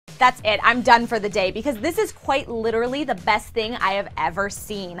that's it. I'm done for the day because this is quite literally the best thing I have ever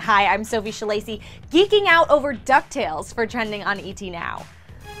seen. Hi, I'm Sophie Shalacy, geeking out over DuckTails for trending on ET Now.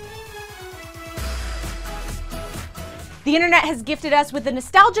 The internet has gifted us with a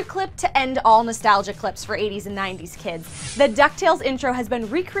nostalgia clip to end all nostalgia clips for 80s and 90s kids. The DuckTails intro has been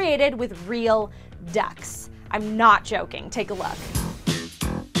recreated with real ducks. I'm not joking. Take a look.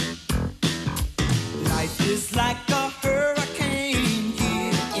 Life is like a hurricane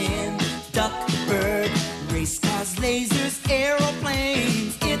here in Duckburg. Race cars, lasers,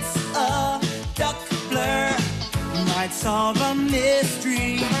 aeroplanes. It's a duck blur. Might solve a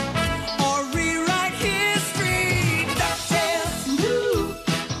mystery or rewrite history. DuckTails, woo!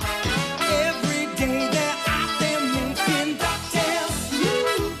 Every day they're out there making DuckTails,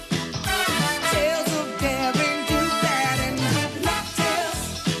 woo! Tales of daring, do that, and DuckTails.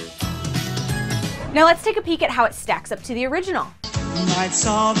 Now let's take a peek at how it stacks up to the original. Might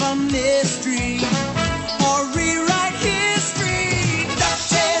solve a mystery or rewrite history.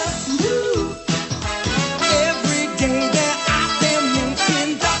 DuckTails, woo! Every day they're out there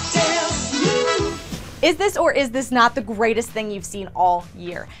making DuckTails, woo! Is this or is this not the greatest thing you've seen all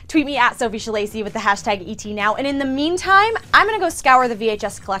year? Tweet me at Sophie Shalacy with the hashtag ETNow, and in the meantime, I'm gonna go scour the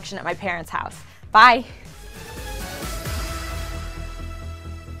VHS collection at my parents' house. Bye!